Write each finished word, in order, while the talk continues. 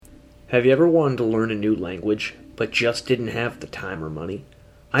Have you ever wanted to learn a new language, but just didn't have the time or money?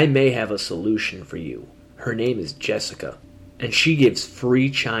 I may have a solution for you. Her name is Jessica, and she gives free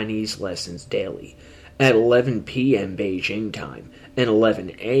Chinese lessons daily at 11 p.m. Beijing time and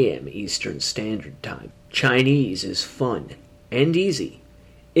 11 a.m. Eastern Standard Time. Chinese is fun and easy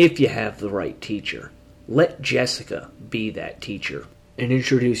if you have the right teacher. Let Jessica be that teacher and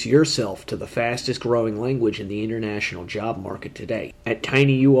introduce yourself to the fastest growing language in the international job market today at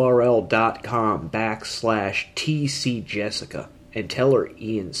tinyurl.com/TCJessica and tell her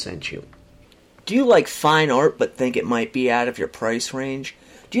Ian sent you. Do you like fine art but think it might be out of your price range?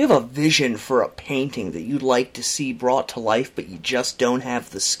 Do you have a vision for a painting that you'd like to see brought to life but you just don't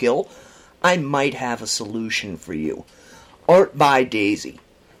have the skill? I might have a solution for you. Art by Daisy.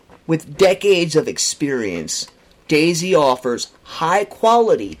 With decades of experience, Daisy offers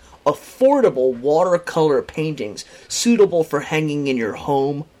high-quality, affordable watercolor paintings suitable for hanging in your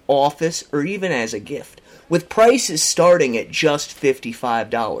home, office, or even as a gift, with prices starting at just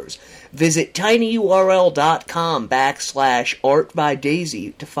 $55. Visit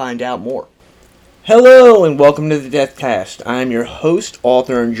tinyurl.com/artbydaisy to find out more. Hello and welcome to the Deathcast. I'm your host,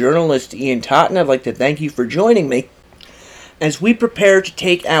 author, and journalist Ian Totten. I'd like to thank you for joining me as we prepare to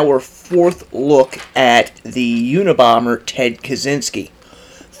take our fourth look at the Unabomber Ted Kaczynski.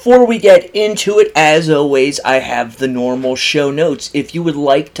 Before we get into it, as always, I have the normal show notes. If you would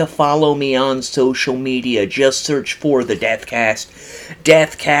like to follow me on social media, just search for the Deathcast,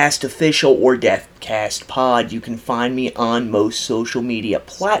 Deathcast Official, or Deathcast Pod. You can find me on most social media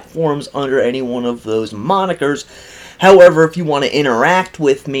platforms under any one of those monikers. However, if you want to interact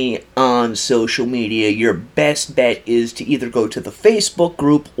with me on social media, your best bet is to either go to the Facebook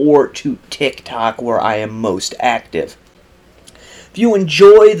group or to TikTok, where I am most active. If you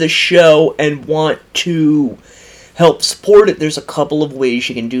enjoy the show and want to help support it, there's a couple of ways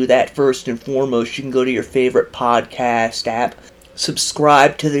you can do that. First and foremost, you can go to your favorite podcast app,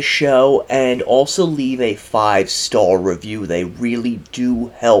 subscribe to the show, and also leave a 5-star review. They really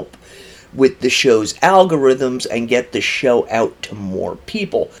do help with the show's algorithms and get the show out to more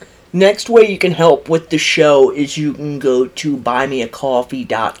people. Next way you can help with the show is you can go to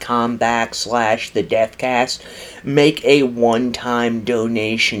buymeacoffee.com/thedeathcast. Make a one-time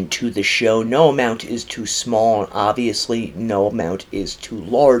donation to the show. No amount is too small, and obviously no amount is too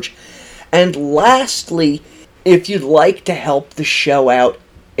large. And lastly, if you'd like to help the show out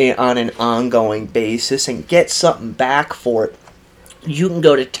on an ongoing basis and get something back for it, you can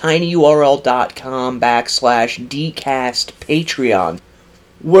go to tinyurl.com/dcastpatreon,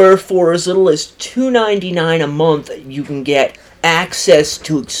 where for as little as $2.99 a month, you can get access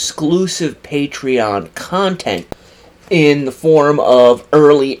to exclusive Patreon content in the form of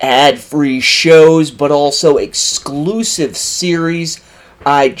early ad-free shows, but also exclusive series.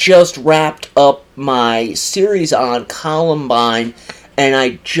 I just wrapped up my series on Columbine, and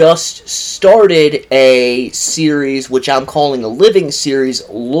I just started a series, which I'm calling a living series,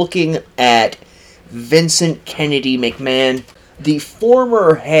 looking at Vincent Kennedy McMahon, the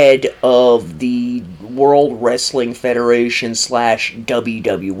former head of the World Wrestling Federation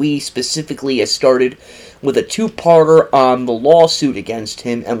 /WWE. Specifically, I started with a 2-parter on the lawsuit against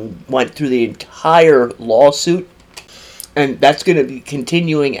him and went through the entire lawsuit. And that's going to be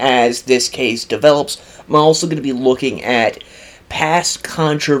continuing as this case develops. I'm also going to be looking at past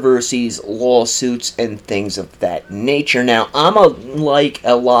controversies, lawsuits, and things of that nature. Now, like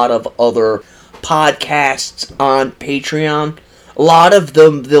a lot of other podcasts on Patreon, a lot of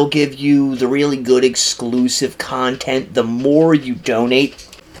them, they'll give you the really good exclusive content the more you donate.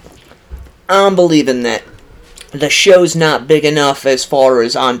 I'm believing that the show's not big enough as far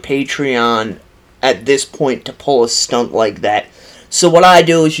as on Patreon at this point to pull a stunt like that. So what I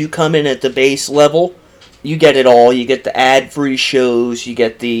do is you come in at the base level, you get it all. You get the ad-free shows, you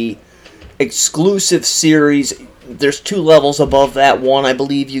get the exclusive series. There's 2 levels above that. One, I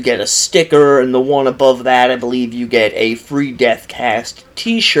believe you get a sticker, and the one above that, I believe you get a free Deathcast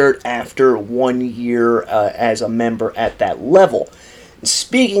t-shirt after 1 year as a member at that level. And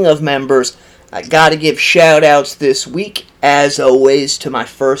speaking of members, I gotta give shout-outs this week, as always, to my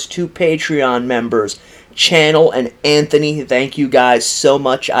first 2 Patreon members, Channel and Anthony. Thank you guys so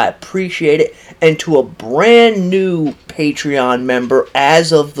much. I appreciate it. And to a brand new Patreon member,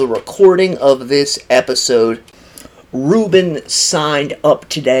 as of the recording of this episode, Ruben signed up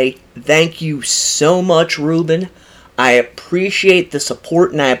today. Thank you so much, Ruben. I appreciate the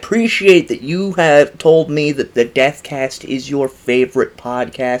support, and I appreciate that you have told me that the Deathcast is your favorite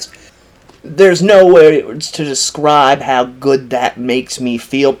podcast. There's no words to describe how good that makes me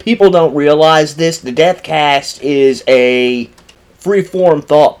feel. People don't realize this. The Deathcast is a Freeform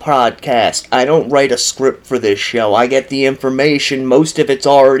Thought Podcast. I don't write a script for this show. I get the information. Most of it's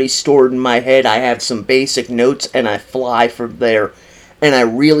already stored in my head. I have some basic notes, and I fly from there. And I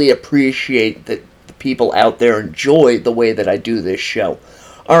really appreciate that the people out there enjoy the way that I do this show.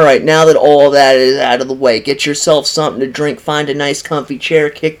 Alright, now that all that is out of the way, get yourself something to drink, find a nice comfy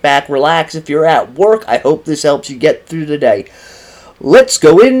chair, kick back, relax. If you're at work, I hope this helps you get through the day. Let's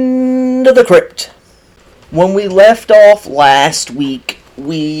go into the crypt. When we left off last week,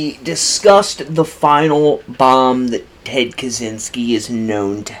 we discussed the final bomb that Ted Kaczynski is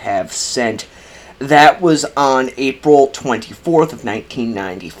known to have sent. That was on April 24th of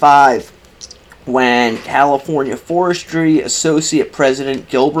 1995, when California Forestry Associate President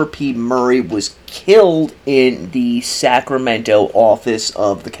Gilbert P. Murray was killed in the Sacramento office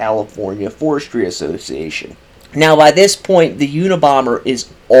of the California Forestry Association. Now, by this point, the Unabomber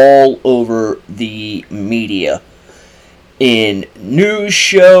is all over the media, in news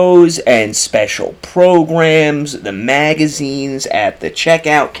shows and special programs, the magazines, at the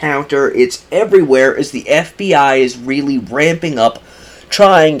checkout counter. It's everywhere as the FBI is really ramping up,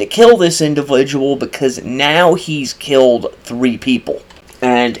 trying to kill this individual because now he's killed 3 people.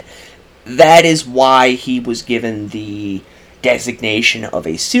 And that is why he was given the designation of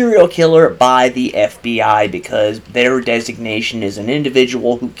a serial killer by the FBI, because their designation is an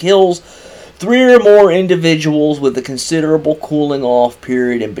individual who kills 3 or more individuals with a considerable cooling off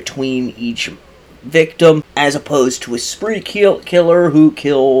period in between each victim, as opposed to a spree killer who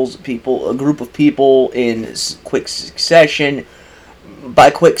kills a group of people in quick succession.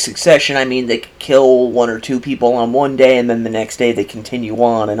 By quick succession, I mean they kill 1 or 2 people on one day, and then the next day they continue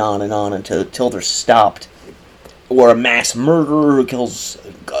on and on and on until they're stopped. Or a mass murderer who kills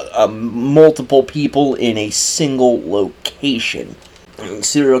multiple people in a single location.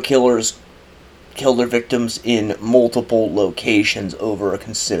 Serial killers kill their victims in multiple locations over a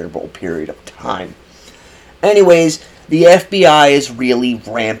considerable period of time. Anyways, the FBI is really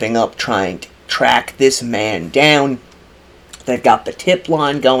ramping up trying to track this man down. They've got the tip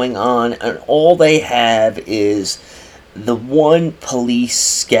line going on, and all they have is the one police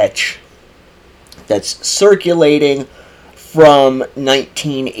sketch that's circulating from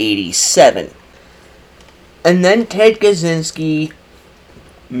 1987. And then Ted Kaczynski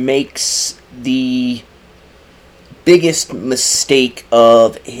makes the biggest mistake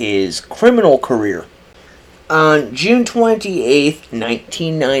of his criminal career. On June 28th,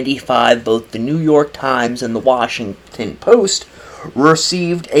 1995, both the New York Times and the Washington Post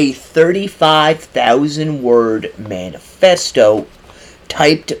received a 35,000-word manifesto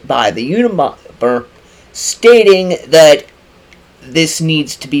typed by the Unabomber, stating that this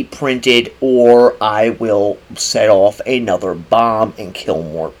needs to be printed or I will set off another bomb and kill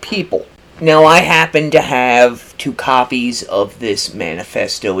more people. Now, I happen to have 2 copies of this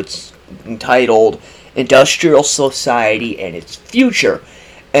manifesto. It's entitled Industrial Society and Its Future.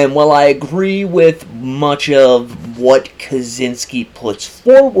 And while I agree with much of what Kaczynski puts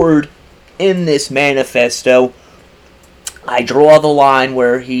forward in this manifesto, I draw the line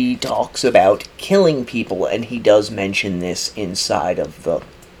where he talks about killing people, and he does mention this inside of the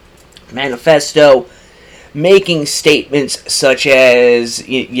manifesto, making statements such as,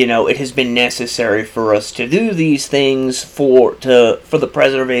 it has been necessary for us to do these things for the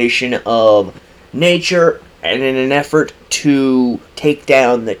preservation of nature and in an effort to take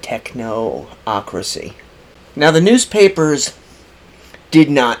down the technocracy. Now, the newspapers did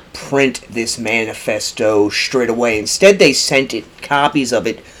not print this manifesto straight away. Instead, they sent copies of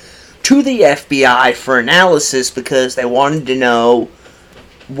it to the FBI for analysis because they wanted to know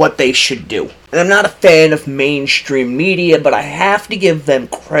what they should do. And I'm not a fan of mainstream media, but I have to give them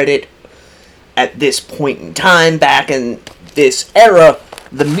credit at this point in time. Back in this era,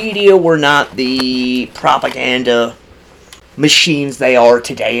 the media were not the propaganda machines they are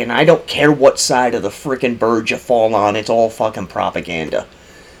today, and I don't care what side of the frickin' bird you fall on, it's all fucking propaganda.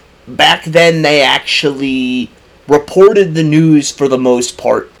 Back then, they actually reported the news for the most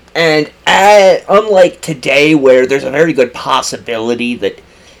part, and unlike today, where there's a very good possibility that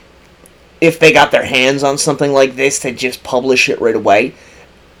if they got their hands on something like this, they'd just publish it right away,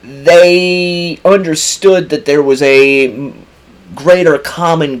 they understood that there was a greater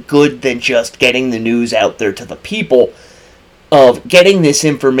common good than just getting the news out there to the people, of getting this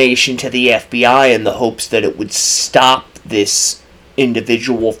information to the FBI in the hopes that it would stop this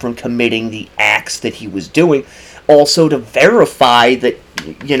individual from committing the acts that he was doing. Also to verify that,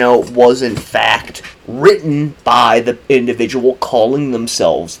 was in fact written by the individual calling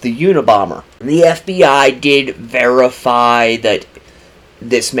themselves the Unabomber. The FBI did verify that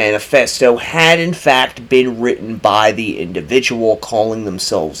this manifesto had in fact been written by the individual calling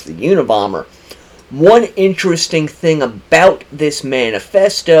themselves the Unabomber. One interesting thing about this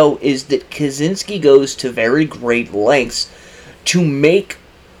manifesto is that Kaczynski goes to very great lengths to make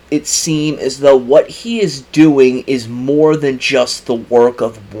it seem as though what he is doing is more than just the work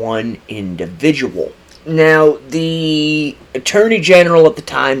of one individual. Now, the Attorney General at the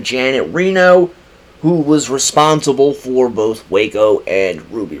time, Janet Reno, who was responsible for both Waco and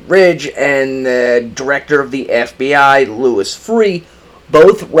Ruby Ridge, and the director of the FBI, Louis Freeh,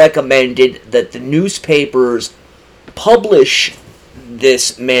 both recommended that the newspapers publish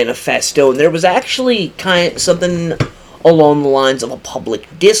this manifesto, and there was actually kind of something along the lines of a public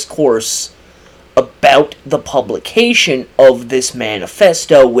discourse about the publication of this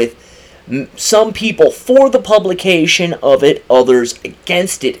manifesto, with some people for the publication of it, others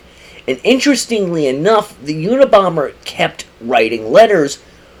against it. And interestingly enough, the Unabomber kept writing letters.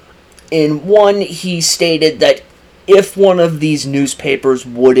 In one, he stated that if one of these newspapers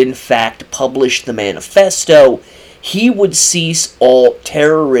would in fact publish the manifesto, he would cease all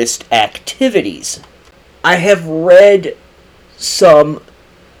terrorist activities. I have read some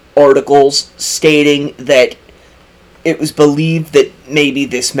articles stating that it was believed that maybe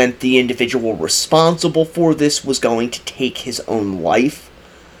this meant the individual responsible for this was going to take his own life.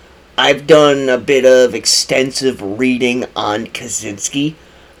 I've done a bit of extensive reading on Kaczynski,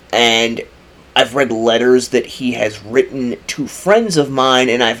 and I've read letters that he has written to friends of mine,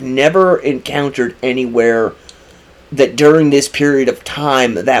 and I've never encountered anywhere that during this period of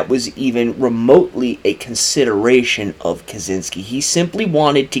time that was even remotely a consideration of Kaczynski. He simply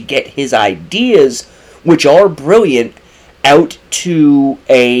wanted to get his ideas, which are brilliant, out to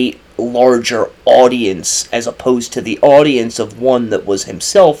a larger audience, as opposed to the audience of one that was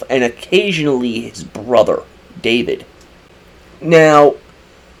himself and occasionally his brother, David. Now,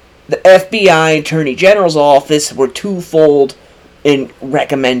 the FBI Attorney General's office were twofold in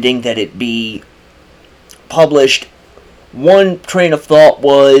recommending that it be published. One train of thought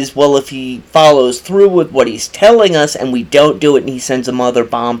was, well, if he follows through with what he's telling us and we don't do it and he sends a mother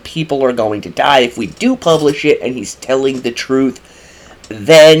bomb, people are going to die. If we do publish it and he's telling the truth,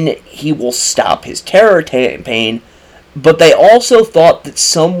 then he will stop his terror campaign. But they also thought that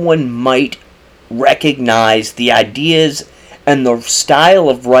someone might recognize the ideas and the style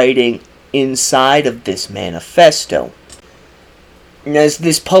of writing inside of this manifesto. And as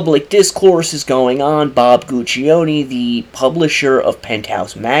this public discourse is going on, Bob Guccione, the publisher of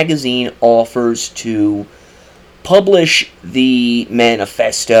Penthouse magazine, offers to publish the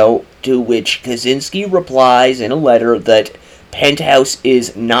manifesto, to which Kaczynski replies in a letter that Penthouse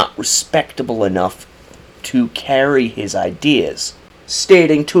is not respectable enough to carry his ideas,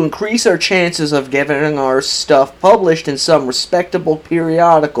 stating, to increase our chances of getting our stuff published in some respectable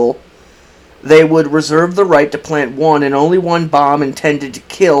periodical, they would reserve the right to plant one and only one bomb intended to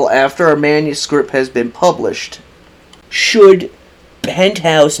kill after our manuscript has been published. Should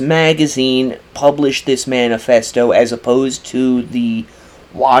Penthouse magazine publish this manifesto as opposed to the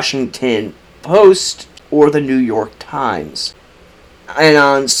Washington Post or the New York Times? And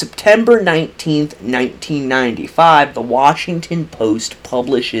on September 19th, 1995, the Washington Post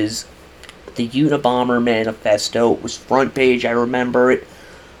publishes the Unabomber manifesto. It was front page, I remember it.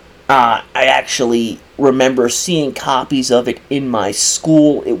 I actually remember seeing copies of it in my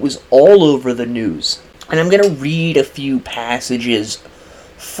school. It was all over the news. And I'm going to read a few passages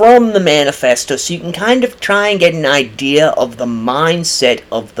from the manifesto so you can kind of try and get an idea of the mindset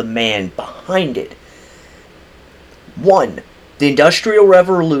of the man behind it. 1. The Industrial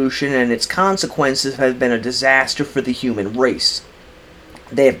Revolution and its consequences have been a disaster for the human race.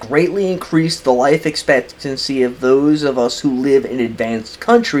 They have greatly increased the life expectancy of those of us who live in advanced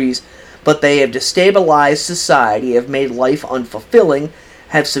countries, but they have destabilized society, have made life unfulfilling,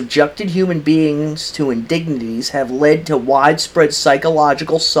 have subjected human beings to indignities, have led to widespread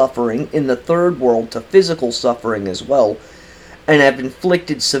psychological suffering in the third world, to physical suffering as well, and have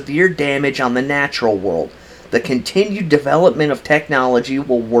inflicted severe damage on the natural world. The continued development of technology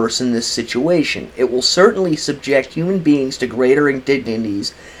will worsen this situation. It will certainly subject human beings to greater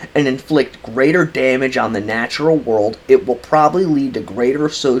indignities and inflict greater damage on the natural world. It will probably lead to greater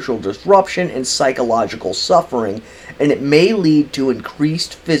social disruption and psychological suffering, and it may lead to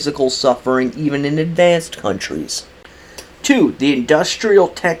increased physical suffering even in advanced countries. 2. The industrial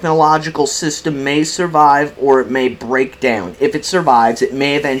technological system may survive or it may break down. If it survives, it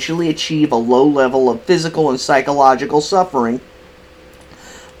may eventually achieve a low level of physical and psychological suffering,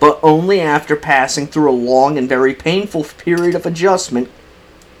 but only after passing through a long and very painful period of adjustment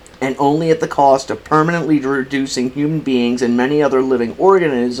and only at the cost of permanently reducing human beings and many other living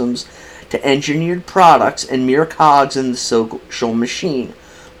organisms to engineered products and mere cogs in the social machine.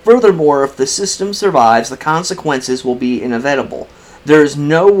 Furthermore, if the system survives, the consequences will be inevitable. There is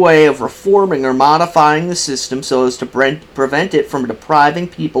no way of reforming or modifying the system so as to prevent it from depriving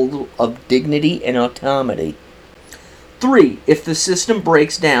people of dignity and autonomy. 3. If the system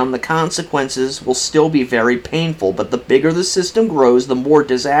breaks down, the consequences will still be very painful, but the bigger the system grows, the more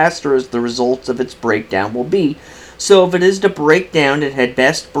disastrous the results of its breakdown will be. So if it is to break down, it had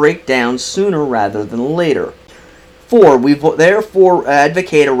best break down sooner rather than later. 4. We therefore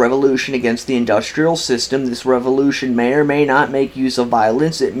advocate a revolution against the industrial system. This revolution may or may not make use of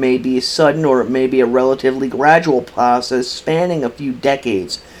violence. It may be sudden or it may be a relatively gradual process spanning a few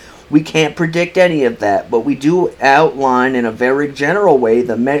decades. We can't predict any of that, but we do outline in a very general way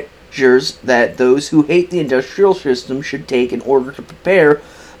the measures that those who hate the industrial system should take in order to prepare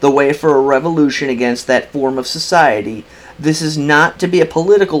the way for a revolution against that form of society. This is not to be a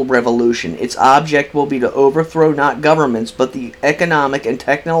political revolution. Its object will be to overthrow not governments, but the economic and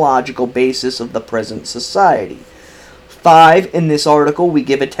technological basis of the present society. 5. In this article, we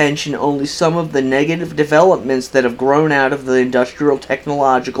give attention only some of the negative developments that have grown out of the industrial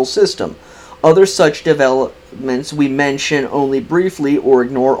technological system. Other such developments we mention only briefly or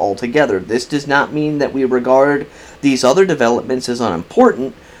ignore altogether. This does not mean that we regard these other developments as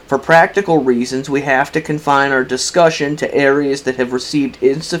unimportant. For practical reasons, we have to confine our discussion to areas that have received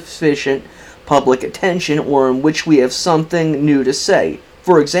insufficient public attention or in which we have something new to say.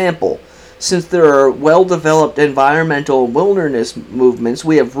 For example, since there are well-developed environmental wilderness movements,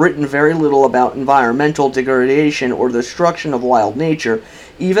 we have written very little about environmental degradation or the destruction of wild nature,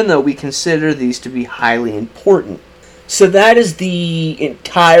 even though we consider these to be highly important. So that is the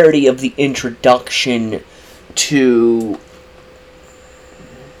entirety of the introduction to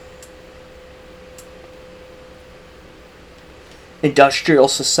industrial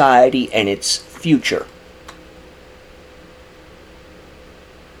society and its future.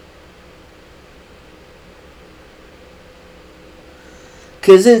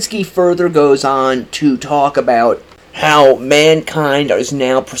 Kaczynski further goes on to talk about how mankind is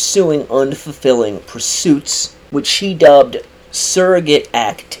now pursuing unfulfilling pursuits, which he dubbed surrogate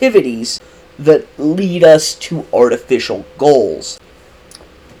activities that lead us to artificial goals.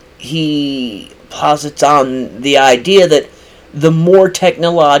 He posits on the idea that the more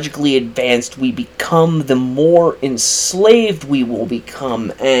technologically advanced we become, the more enslaved we will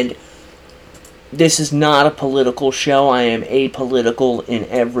become, and this is not a political show. I am apolitical in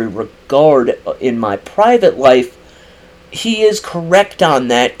every regard in my private life. He is correct on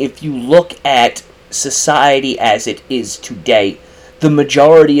that if you look at society as it is today. The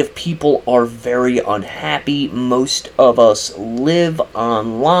majority of people are very unhappy. Most of us live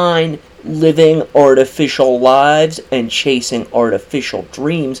online, living artificial lives and chasing artificial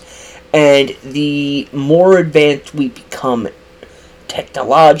dreams. And the more advanced we become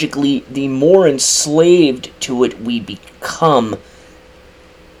technologically, the more enslaved to it we become.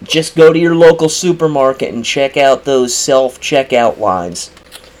 Just go to your local supermarket and check out those self-checkout lines.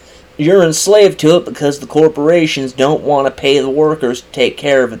 You're enslaved to it because the corporations don't want to pay the workers to take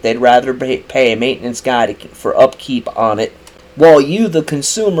care of it. They'd rather pay a maintenance guy for upkeep on it. While you, the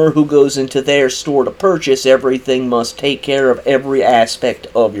consumer who goes into their store to purchase everything, must take care of every aspect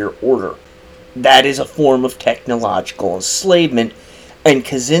of your order. That is a form of technological enslavement. And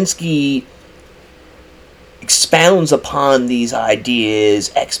Kaczynski expounds upon these ideas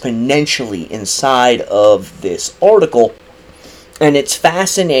exponentially inside of this article. And it's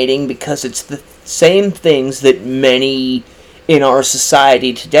fascinating because it's the same things that many in our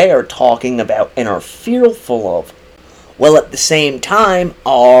society today are talking about and are fearful of. Well, at the same time,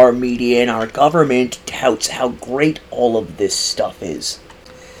 our media and our government touts how great all of this stuff is.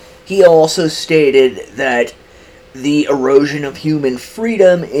 He also stated that the erosion of human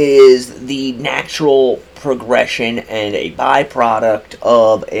freedom is the natural progression and a byproduct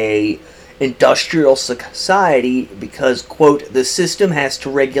of a industrial society because, quote, the system has to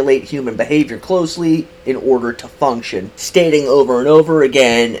regulate human behavior closely in order to function, stating over and over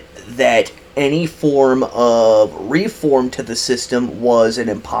again that any form of reform to the system was an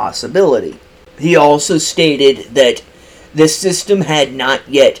impossibility. He also stated that the system had not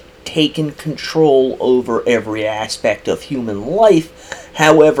yet taken control over every aspect of human life.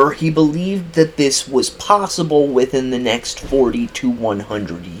 However, he believed that this was possible within the next 40 to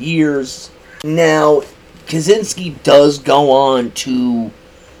 100 years. Now, Kaczynski does go on to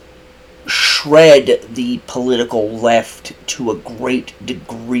shred the political left to a great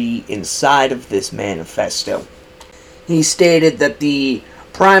degree inside of this manifesto. He stated that the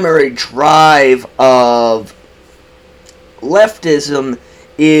primary drive of leftism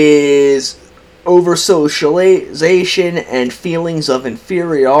is over-socialization and feelings of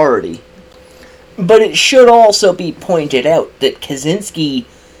inferiority. But it should also be pointed out that Kaczynski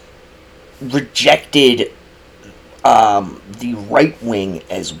rejected the right wing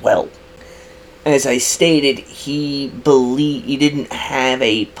as well. As I stated, he didn't have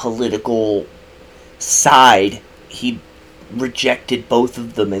a political side. He rejected both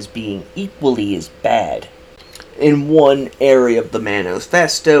of them as being equally as bad. In one area of the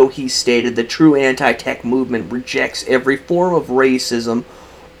manifesto, he stated the true anti-tech movement rejects every form of racism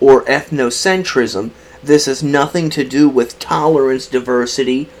or ethnocentrism. This has nothing to do with tolerance,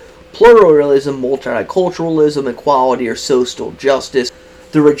 diversity, pluralism, multiculturalism, equality, or social justice.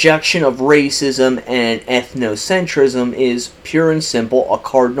 The rejection of racism and ethnocentrism is pure and simple a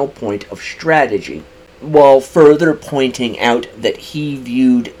cardinal point of strategy, while further pointing out that he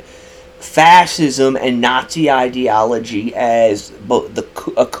viewed fascism and Nazi ideology as both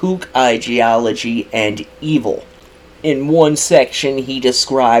a kook ideology and evil. In one section, he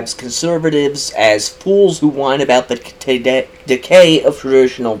describes conservatives as fools who whine about the decay of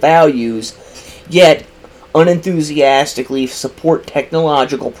traditional values, yet unenthusiastically support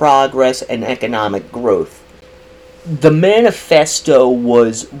technological progress and economic growth. The manifesto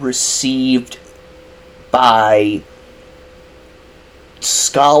was received by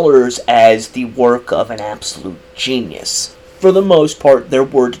scholars as the work of an absolute genius. For the most part, there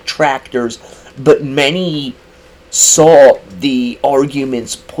were detractors, but many saw the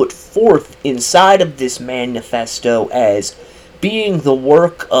arguments put forth inside of this manifesto as being the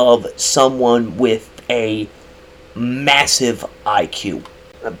work of someone with a massive IQ.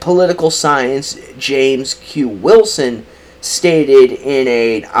 Political science James Q. Wilson stated in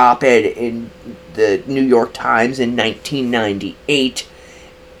an op-ed in the New York Times in 1998,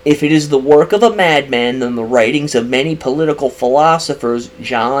 "If it is the work of a madman, then the writings of many political philosophers,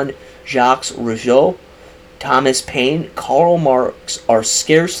 Jean-Jacques Rousseau, Thomas Paine, Karl Marx, are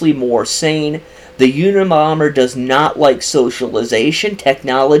scarcely more sane. The Unabomber does not like socialization,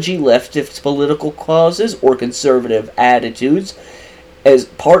 technology, leftist political causes, or conservative attitudes. As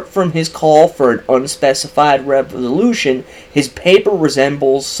apart from his call for an unspecified revolution, his paper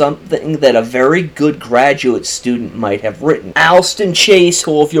resembles something that a very good graduate student might have written." Alston Chase,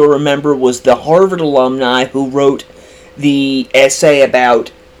 who, if you'll remember, was the Harvard alumni who wrote the essay about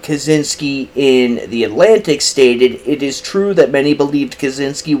Kaczynski in The Atlantic, stated, "It is true that many believed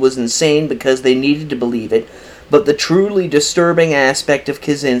Kaczynski was insane because they needed to believe it, but the truly disturbing aspect of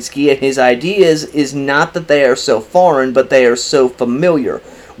Kaczynski and his ideas is not that they are so foreign, but they are so familiar.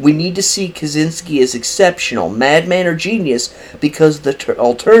 We need to see Kaczynski as exceptional, madman or genius, because the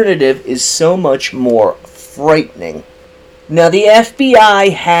alternative is so much more frightening." Now, the FBI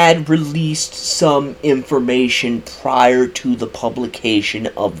had released some information prior to the publication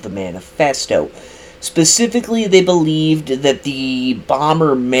of the manifesto. Specifically, they believed that the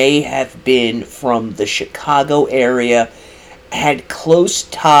bomber may have been from the Chicago area, had close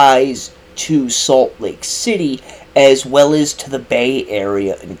ties to Salt Lake City, as well as to the Bay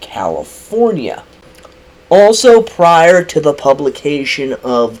Area in California. Also, prior to the publication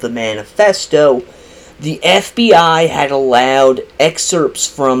of the manifesto, the FBI had allowed excerpts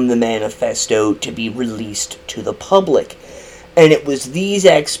from the manifesto to be released to the public. And it was these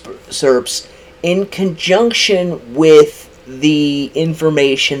excerpts, in conjunction with the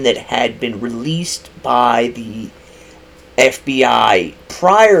information that had been released by the FBI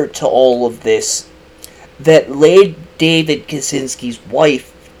prior to all of this, that led David Kaczynski's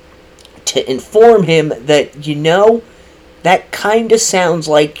wife to inform him that, you know, that kinda sounds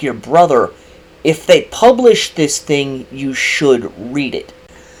like your brother. If they publish this thing, you should read it.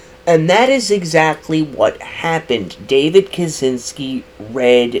 And that is exactly what happened. David Kaczynski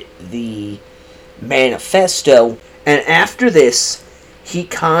read the manifesto, and after this, he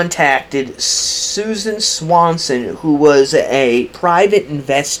contacted Susan Swanson, who was a private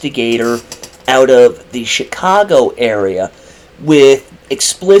investigator out of the Chicago area, with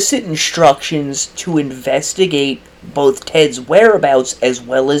explicit instructions to investigate both Ted's whereabouts as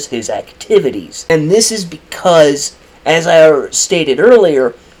well as his activities. And this is because, as I stated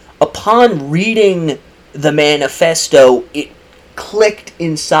earlier, upon reading the manifesto, it clicked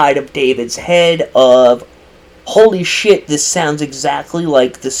inside of David's head of, holy shit, this sounds exactly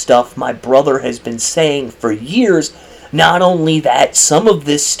like the stuff my brother has been saying for years. Not only that, some of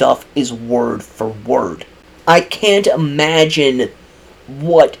this stuff is word for word. I can't imagine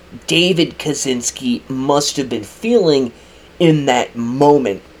what David Kaczynski must have been feeling in that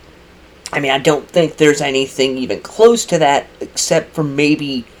moment. I mean, I don't think there's anything even close to that, except for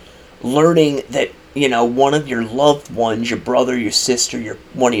maybe learning that, one of your loved ones, your brother, your sister,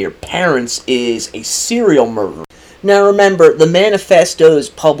 one of your parents, is a serial murderer. Now remember, the manifesto is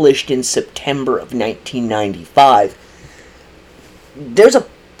published in September of 1995. There's a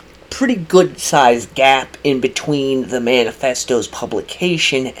pretty good-sized gap in between the manifesto's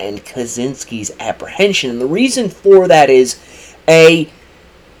publication and Kaczynski's apprehension. And the reason for that is, A,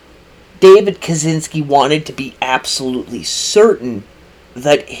 David Kaczynski wanted to be absolutely certain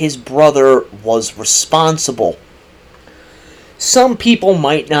that his brother was responsible. Some people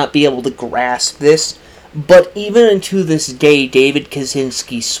might not be able to grasp this, but even to this day, David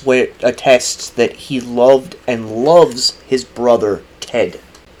Kaczynski attests that he loved and loves his brother, Ted.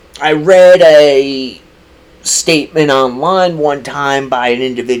 I read a statement online one time by an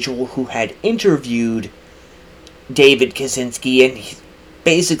individual who had interviewed David Kaczynski, and he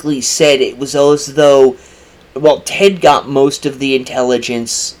basically said it was as though, Ted got most of the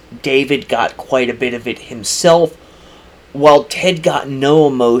intelligence, David got quite a bit of it himself. While Ted got no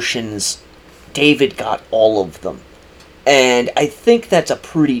emotions, David got all of them. And I think that's a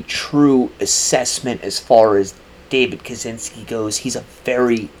pretty true assessment as far as David Kaczynski goes. He's a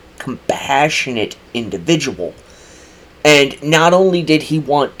very compassionate individual. And not only did he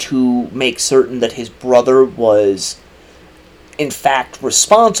want to make certain that his brother was, in fact,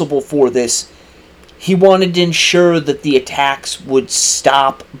 responsible for this, he wanted to ensure that the attacks would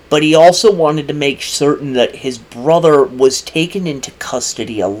stop, but he also wanted to make certain that his brother was taken into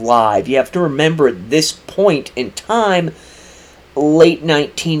custody alive. You have to remember, at this point in time, late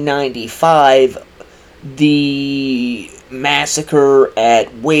 1995, the massacre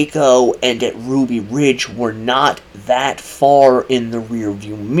at Waco and at Ruby Ridge were not that far in the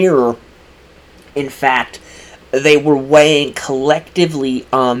rearview mirror. In fact, they were weighing collectively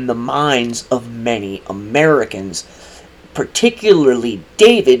on the minds of many Americans, particularly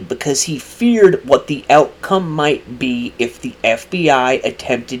David, because he feared what the outcome might be if the FBI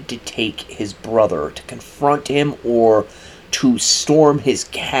attempted to take his brother, to confront him, or to storm his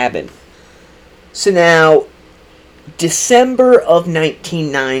cabin. So now, December of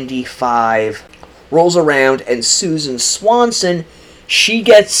 1995 rolls around, and Susan Swanson, she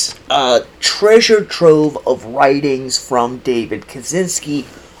gets a treasure trove of writings from David Kaczynski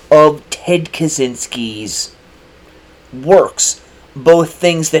of Ted Kaczynski's works, both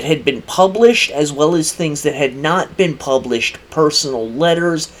things that had been published as well as things that had not been published, personal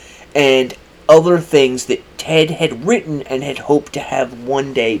letters, and other things that Ted had written and had hoped to have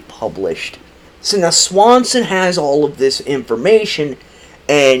one day published. So now Swanson has all of this information,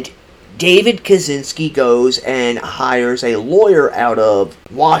 and David Kaczynski goes and hires a lawyer out of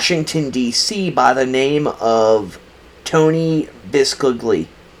Washington, D.C. by the name of Tony Biscogli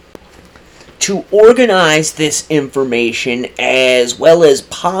to organize this information, as well as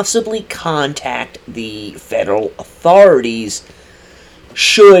possibly contact the federal authorities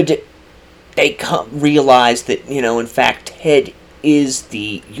should they realize that, in fact, Ted is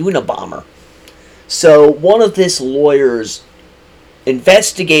the Unabomber. So one of this lawyer's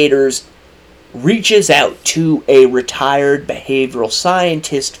investigators reaches out to a retired behavioral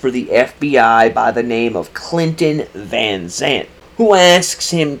scientist for the FBI by the name of Clinton Van Zandt, who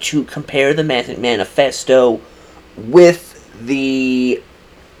asks him to compare the manifesto with the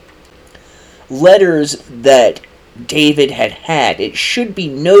letters that David had. It should be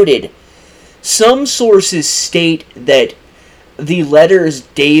noted, some sources state that the letters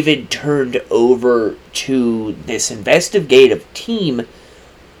David turned over to this investigative team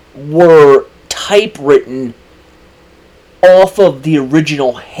were typewritten off of the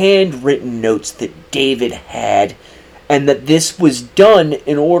original handwritten notes that David had, and that this was done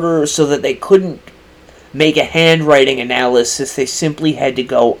in order so that they couldn't make a handwriting analysis. They simply had to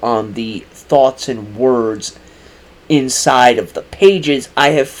go on the thoughts and words inside of the pages. I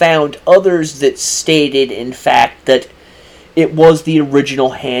have found others that stated, in fact, that it was the original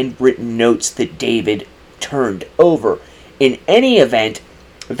handwritten notes that David turned over. In any event,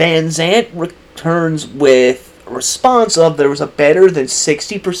 Van Zandt returns with a response of there was a better than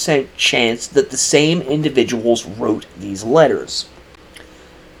 60% chance that the same individuals wrote these letters.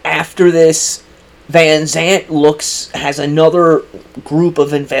 After this, Van Zandt has another group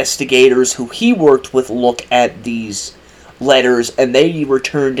of investigators who he worked with look at these letters, and they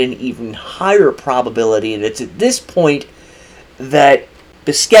returned an even higher probability, and it's at this point that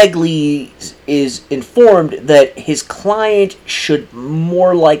Bisceglie is informed that his client should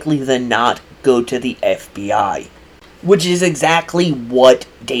more likely than not go to the FBI, which is exactly what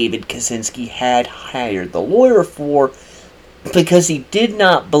David Kaczynski had hired the lawyer for, because he did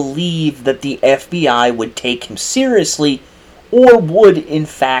not believe that the FBI would take him seriously or would, in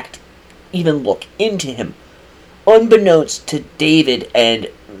fact, even look into him. Unbeknownst to David and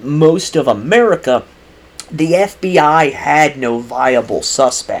most of America, the FBI had no viable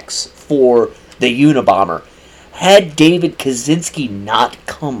suspects for the Unabomber. Had David Kaczynski not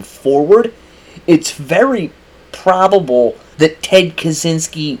come forward, it's very probable that Ted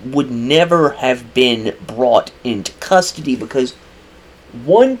Kaczynski would never have been brought into custody, because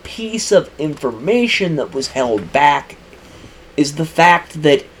one piece of information that was held back is the fact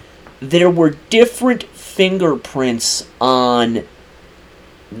that there were different fingerprints on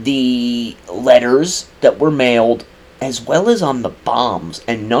the letters that were mailed as well as on the bombs,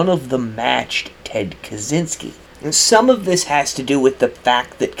 and none of them matched Ted Kaczynski. And some of this has to do with the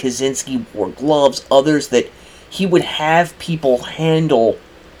fact that Kaczynski wore gloves, others that he would have people handle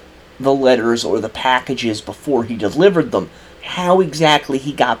the letters or the packages before he delivered them. How exactly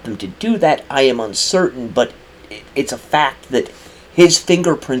he got them to do that, I am uncertain, but it's a fact that his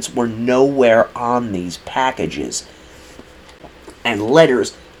fingerprints were nowhere on these packages and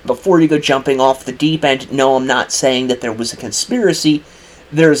letters. Before you go jumping off the deep end, no, I'm not saying that there was a conspiracy.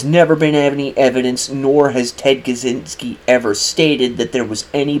 There's never been any evidence, nor has Ted Kaczynski ever stated that there was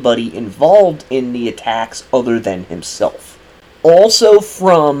anybody involved in the attacks other than himself. Also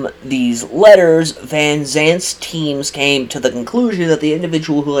from these letters, Van Zant's teams came to the conclusion that the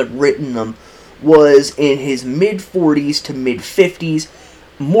individual who had written them was in his mid-40s to mid-50s,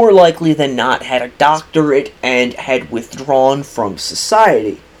 more likely than not had a doctorate and had withdrawn from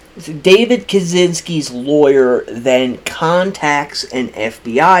society. David Kaczynski's lawyer then contacts an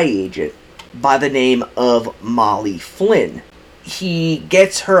FBI agent by the name of Molly Flynn. He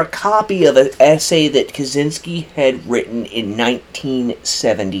gets her a copy of an essay that Kaczynski had written in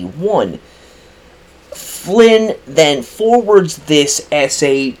 1971. Flynn then forwards this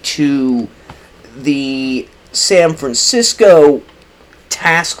essay to the San Francisco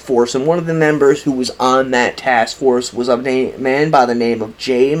task force, and one of the members who was on that task force was a man by the name of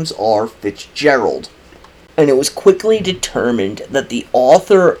James R. Fitzgerald. And it was quickly determined that the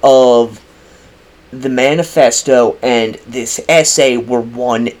author of the manifesto and this essay were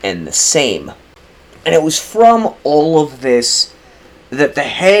one and the same. And it was from all of this that the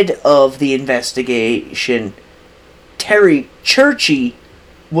head of the investigation, Terry Churchy,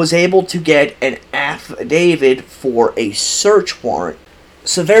 was able to get an affidavit for a search warrant.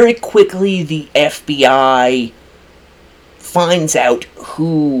 So very quickly, the FBI finds out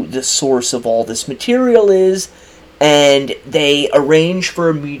who the source of all this material is, and they arrange for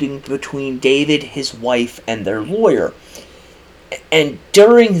a meeting between David, his wife, and their lawyer. And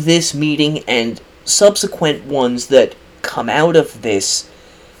during this meeting, and subsequent ones that come out of this,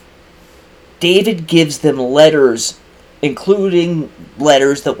 David gives them letters, including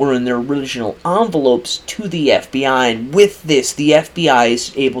letters that were in their original envelopes, to the FBI. And with this, the FBI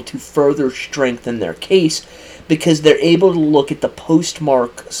is able to further strengthen their case, because they're able to look at the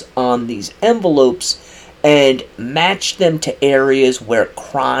postmarks on these envelopes and match them to areas where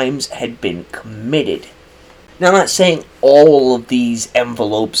crimes had been committed. Now, I'm not saying all of these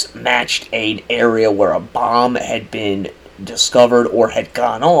envelopes matched an area where a bomb had been discovered or had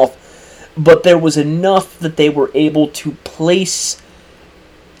gone off, but there was enough that they were able to place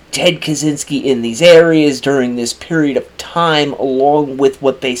Ted Kaczynski in these areas during this period of time, along with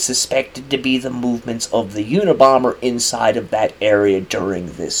what they suspected to be the movements of the Unabomber inside of that area during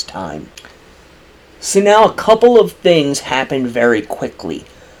this time. So now a couple of things happen very quickly.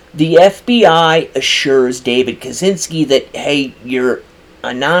 The FBI assures David Kaczynski that, hey, your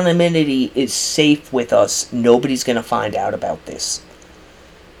anonymity is safe with us. Nobody's going to find out about this.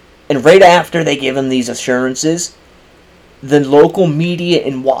 And right after they give him these assurances, the local media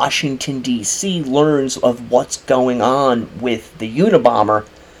in Washington, D.C. learns of what's going on with the Unabomber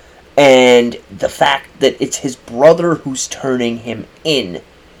and the fact that it's his brother who's turning him in.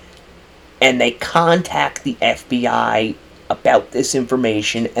 And they contact the FBI about this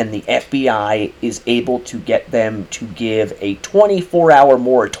information, and the FBI is able to get them to give a 24-hour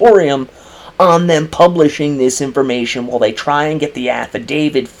moratorium on them publishing this information while they try and get the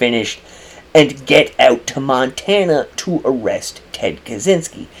affidavit finished and get out to Montana to arrest Ted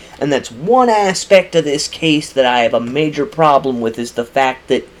Kaczynski. And that's one aspect of this case that I have a major problem with, is the fact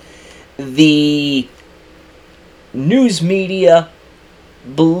that the news media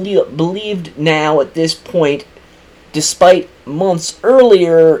believed now at this point, despite months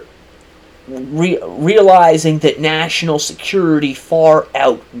earlier realizing that national security far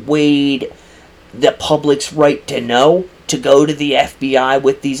outweighed the public's right to know, to go to the FBI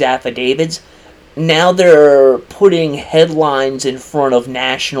with these affidavits, now they're putting headlines in front of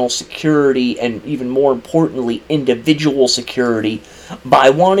national security and, even more importantly, individual security by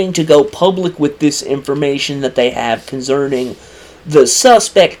wanting to go public with this information that they have concerning the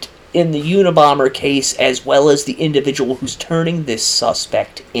suspect in the Unabomber case, as well as the individual who's turning this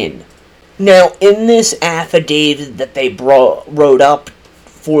suspect in. Now, in this affidavit that they wrote up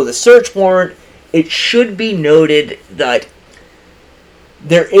for the search warrant, it should be noted that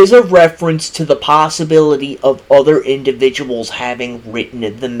there is a reference to the possibility of other individuals having written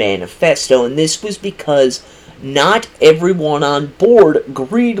the manifesto, and this was because not everyone on board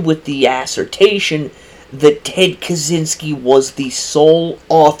agreed with the assertion that Ted Kaczynski was the sole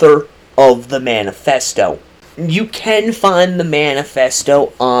author of the manifesto. You can find the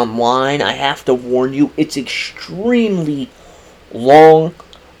manifesto online. I have to warn you, it's extremely long.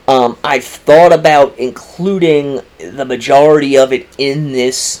 I've thought about including the majority of it in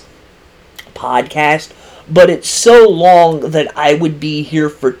this podcast, but it's so long that I would be here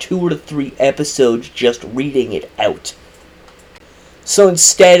for 2 to 3 episodes just reading it out. So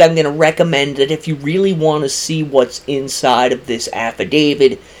instead, I'm going to recommend that if you really want to see what's inside of this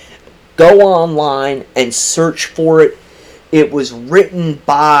affidavit, go online and search for it. It was written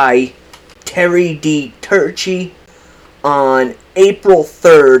by Terry D. Turchi on April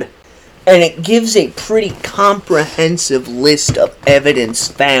 3rd, and it gives a pretty comprehensive list of evidence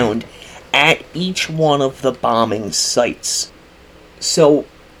found at each one of the bombing sites. So,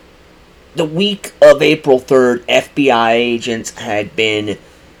 the week of April 3rd, FBI agents had been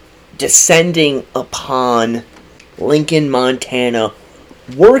descending upon Lincoln, Montana,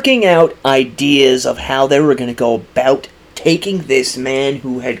 working out ideas of how they were going to go about taking this man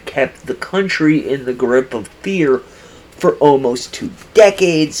who had kept the country in the grip of fear for almost 2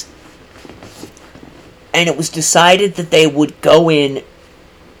 decades. And it was decided that they would go in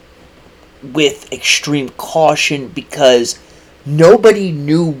with extreme caution because nobody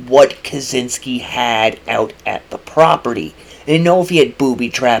knew what Kaczynski had out at the property. They didn't know if he had booby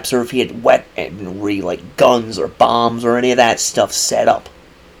traps or if he had weaponry like guns or bombs or any of that stuff set up.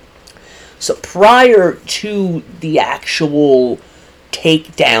 So prior to the actual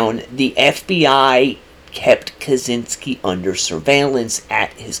takedown, the FBI kept Kaczynski under surveillance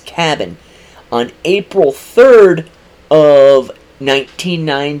at his cabin. On April 3rd of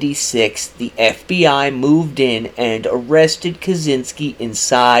 1996, the FBI moved in and arrested Kaczynski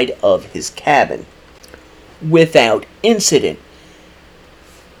inside of his cabin without incident.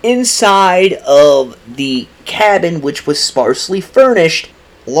 Inside of the cabin, which was sparsely furnished,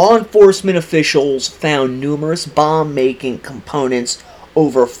 law enforcement officials found numerous bomb-making components,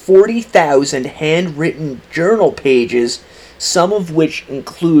 over 40,000 handwritten journal pages, some of which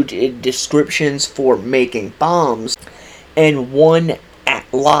included descriptions for making bombs, and one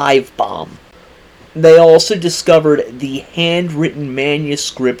live bomb. They also discovered the handwritten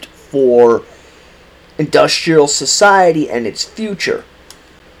manuscript for Industrial Society and its future.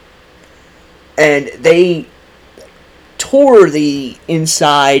 And they tore the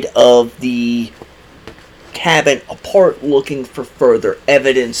inside of the cabin apart looking for further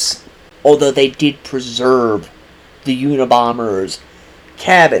evidence, although they did preserve the Unabomber's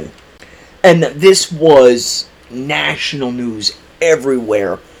cabin. And this was national news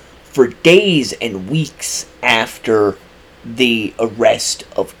everywhere for days and weeks after the arrest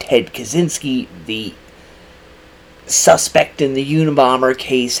of Ted Kaczynski. The suspect in the Unabomber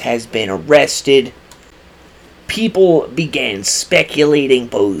case has been arrested. People began speculating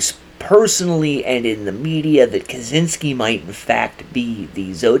both personally and in the media that Kaczynski might in fact be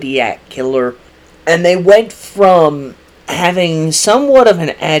the Zodiac Killer. And they went from having somewhat of an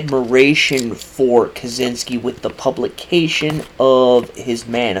admiration for Kaczynski with the publication of his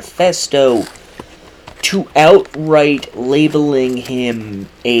manifesto to outright labeling him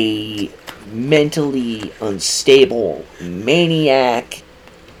a mentally unstable maniac,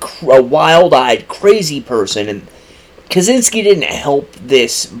 a wild-eyed crazy person. And Kaczynski didn't help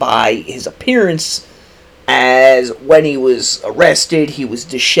this by his appearance, as when he was arrested, he was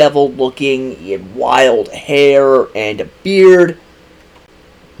disheveled looking, he had wild hair and a beard.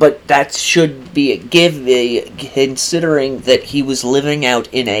 But that should be a give, considering that he was living out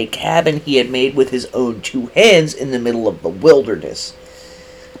in a cabin he had made with his own 2 hands in the middle of the wilderness.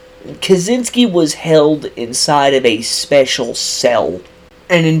 Kaczynski was held inside of a special cell,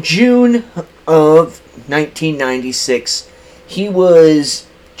 and in June of 1996, he was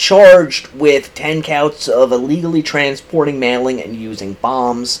charged with 10 counts of illegally transporting, mailing, and using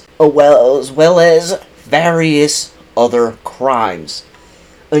bombs, as well as various other crimes.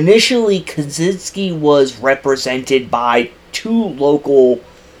 Initially, Kaczynski was represented by 2 local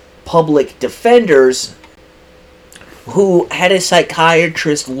public defenders who had a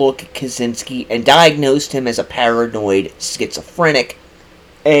psychiatrist look at Kaczynski and diagnosed him as a paranoid schizophrenic,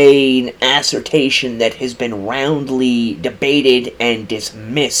 an assertion that has been roundly debated and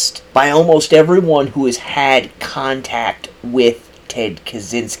dismissed by almost everyone who has had contact with Ted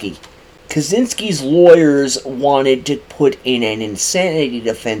Kaczynski. Kaczynski's lawyers wanted to put in an insanity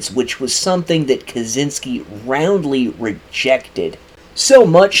defense, which was something that Kaczynski roundly rejected. So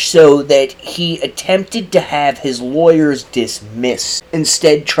much so that he attempted to have his lawyers dismissed,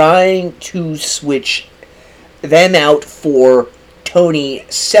 instead trying to switch them out for Tony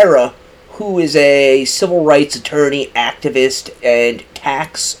Serra, who is a civil rights attorney, activist, and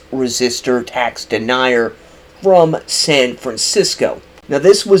tax resistor, tax denier from San Francisco. Now,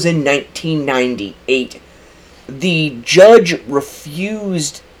 this was in 1998. The judge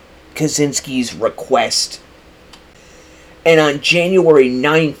refused Kaczynski's request, and on January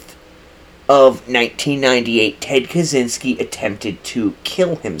 9th of 1998, Ted Kaczynski attempted to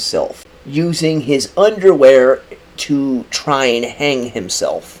kill himself, using his underwear to try and hang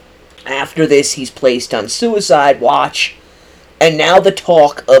himself. After this, he's placed on suicide watch, and now the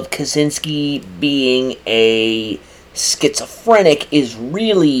talk of Kaczynski being a schizophrenic is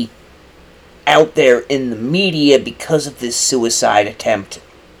really out there in the media because of this suicide attempt.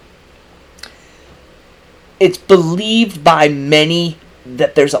 It's believed by many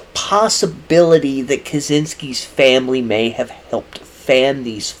that there's a possibility that Kaczynski's family may have helped fan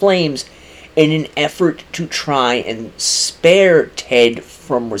these flames in an effort to try and spare Ted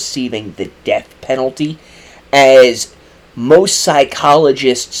from receiving the death penalty, as most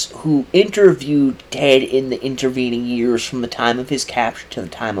psychologists who interviewed Ted in the intervening years from the time of his capture to the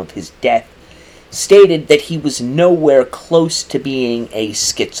time of his death stated that he was nowhere close to being a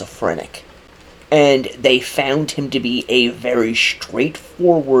schizophrenic. And they found him to be a very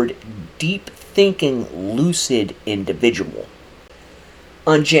straightforward, deep-thinking, lucid individual.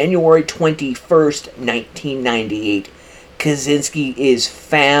 On January 21st, 1998, Kaczynski is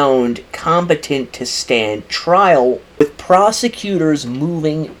found competent to stand trial, with prosecutors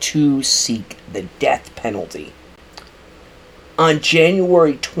moving to seek the death penalty. On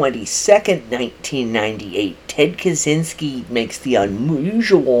January 22nd, 1998, Ted Kaczynski makes the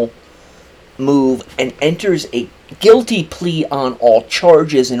unusual move and enters a guilty plea on all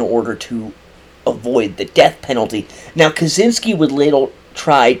charges in order to avoid the death penalty. Now, Kaczynski would later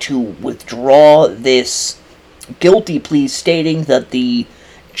try to withdraw this guilty plea, stating that the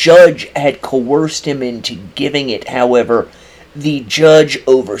judge had coerced him into giving it. However, the judge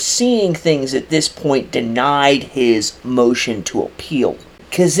overseeing things at this point denied his motion to appeal.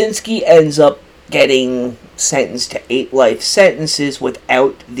 Kaczynski ends up getting sentenced to 8 life sentences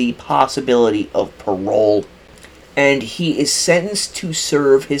without the possibility of parole, and he is sentenced to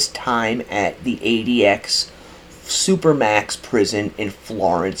serve his time at the ADX Supermax prison in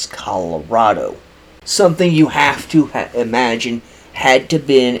Florence, Colorado. Something you have to imagine had to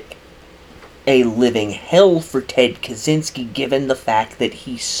been a living hell for Ted Kaczynski, given the fact that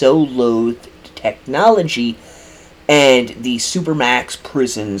he so loathed technology, and the Supermax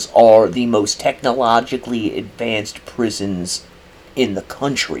prisons are the most technologically advanced prisons in the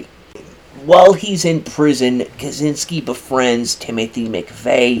country. While he's in prison, Kaczynski befriends Timothy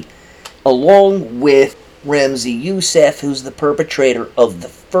McVeigh, along with Ramzi Youssef, who's the perpetrator of the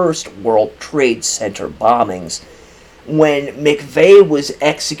first World Trade Center bombings. When McVeigh was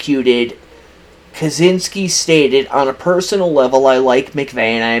executed, Kaczynski stated, "On a personal level, I like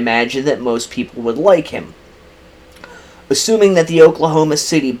McVeigh, and I imagine that most people would like him. Assuming that the Oklahoma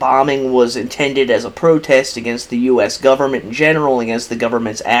City bombing was intended as a protest against the U.S. government in general, against the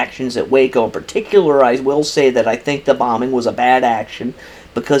government's actions at Waco in particular, I will say that I think the bombing was a bad action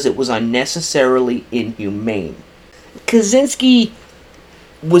because it was unnecessarily inhumane." Kaczynski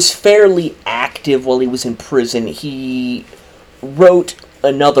was fairly active while he was in prison. He wrote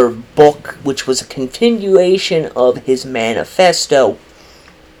another book, which was a continuation of his manifesto,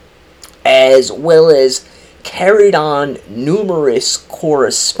 as well as carried on numerous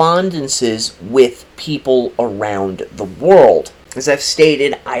correspondences with people around the world. As I've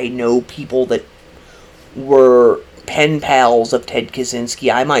stated, I know people that were pen pals of Ted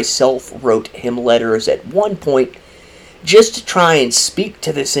Kaczynski. I myself wrote him letters at one point just to try and speak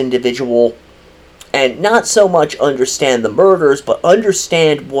to this individual and not so much understand the murders, but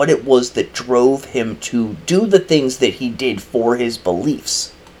understand what it was that drove him to do the things that he did for his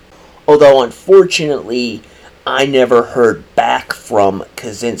beliefs. Although, unfortunately, I never heard back from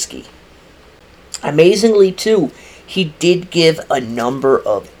Kaczynski. Amazingly, too, he did give a number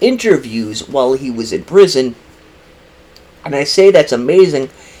of interviews while he was in prison, and I say that's amazing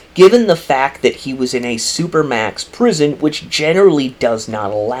given the fact that he was in a supermax prison, which generally does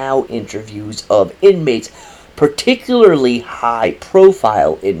not allow interviews of inmates, particularly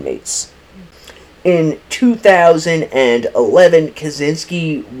high-profile inmates. In 2011,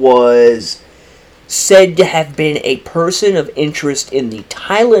 Kaczynski was said to have been a person of interest in the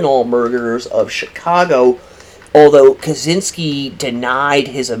Tylenol murders of Chicago, although Kaczynski denied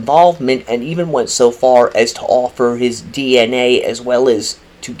his involvement and even went so far as to offer his DNA as well as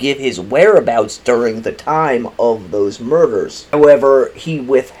to give his whereabouts during the time of those murders. However, he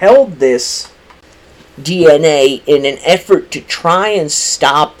withheld this DNA in an effort to try and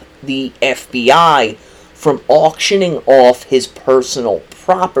stop the FBI from auctioning off his personal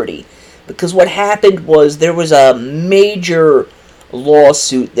property. Because what happened was there was a major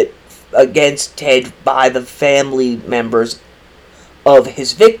lawsuit against Ted by the family members of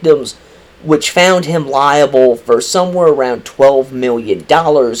his victims, which found him liable for somewhere around $12 million,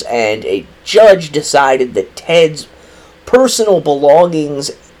 and a judge decided that Ted's personal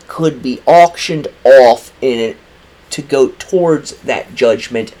belongings could be auctioned off to go towards that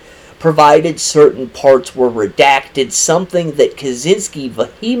judgment, provided certain parts were redacted, something that Kaczynski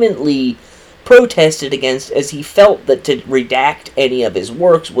vehemently protested against, as he felt that to redact any of his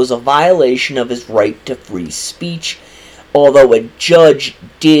works was a violation of his right to free speech, although a judge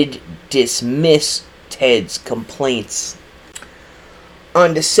did dismiss Ted's complaints.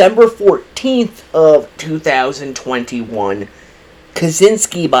 On December 14th of 2021,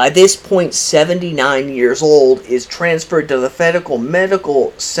 Kaczynski, by this point 79 years old, is transferred to the Federal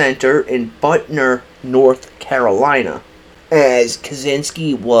Medical Center in Butner, North Carolina, as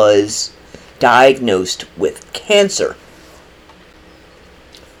Kaczynski was diagnosed with cancer.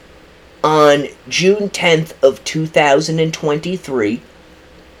 On June 10th of 2023,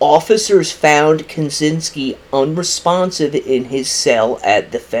 officers found Kaczynski unresponsive in his cell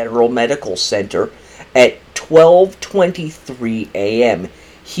at the Federal Medical Center at 12:23 a.m.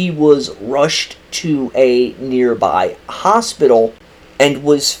 He was rushed to a nearby hospital and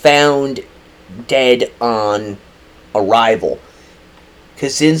was found dead on arrival.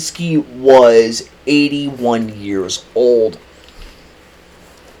 Kaczynski was 81 years old.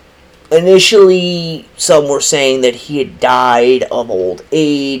 Initially, some were saying that he had died of old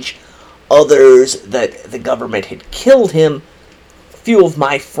age, others that the government had killed him. A few of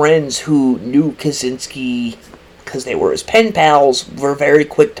my friends who knew Kaczynski, because they were his pen pals, were very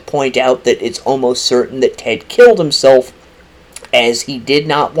quick to point out that it's almost certain that Ted killed himself, as he did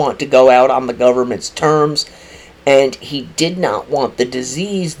not want to go out on the government's terms, and he did not want the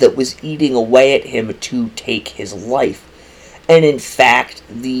disease that was eating away at him to take his life. And in fact,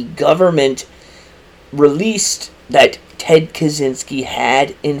 the government released that Ted Kaczynski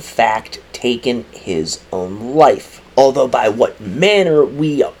had, in fact, taken his own life. Although by what manner,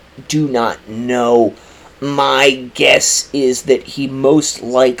 we do not know. My guess is that he most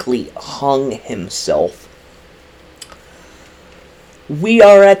likely hung himself. We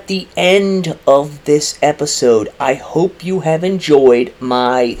are at the end of this episode. I hope you have enjoyed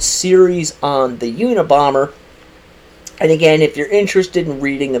my series on the Unabomber. And again, if you're interested in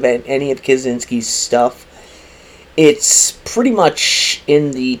reading about any of Kaczynski's stuff, it's pretty much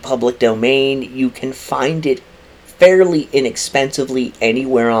in the public domain. You can find it fairly inexpensively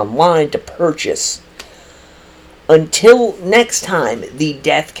anywhere online to purchase. Until next time, the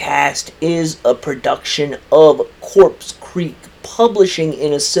Deathcast is a production of Corpse Creek Publishing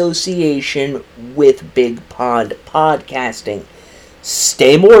in association with Big Pond Podcasting.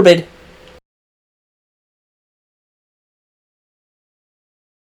 Stay morbid.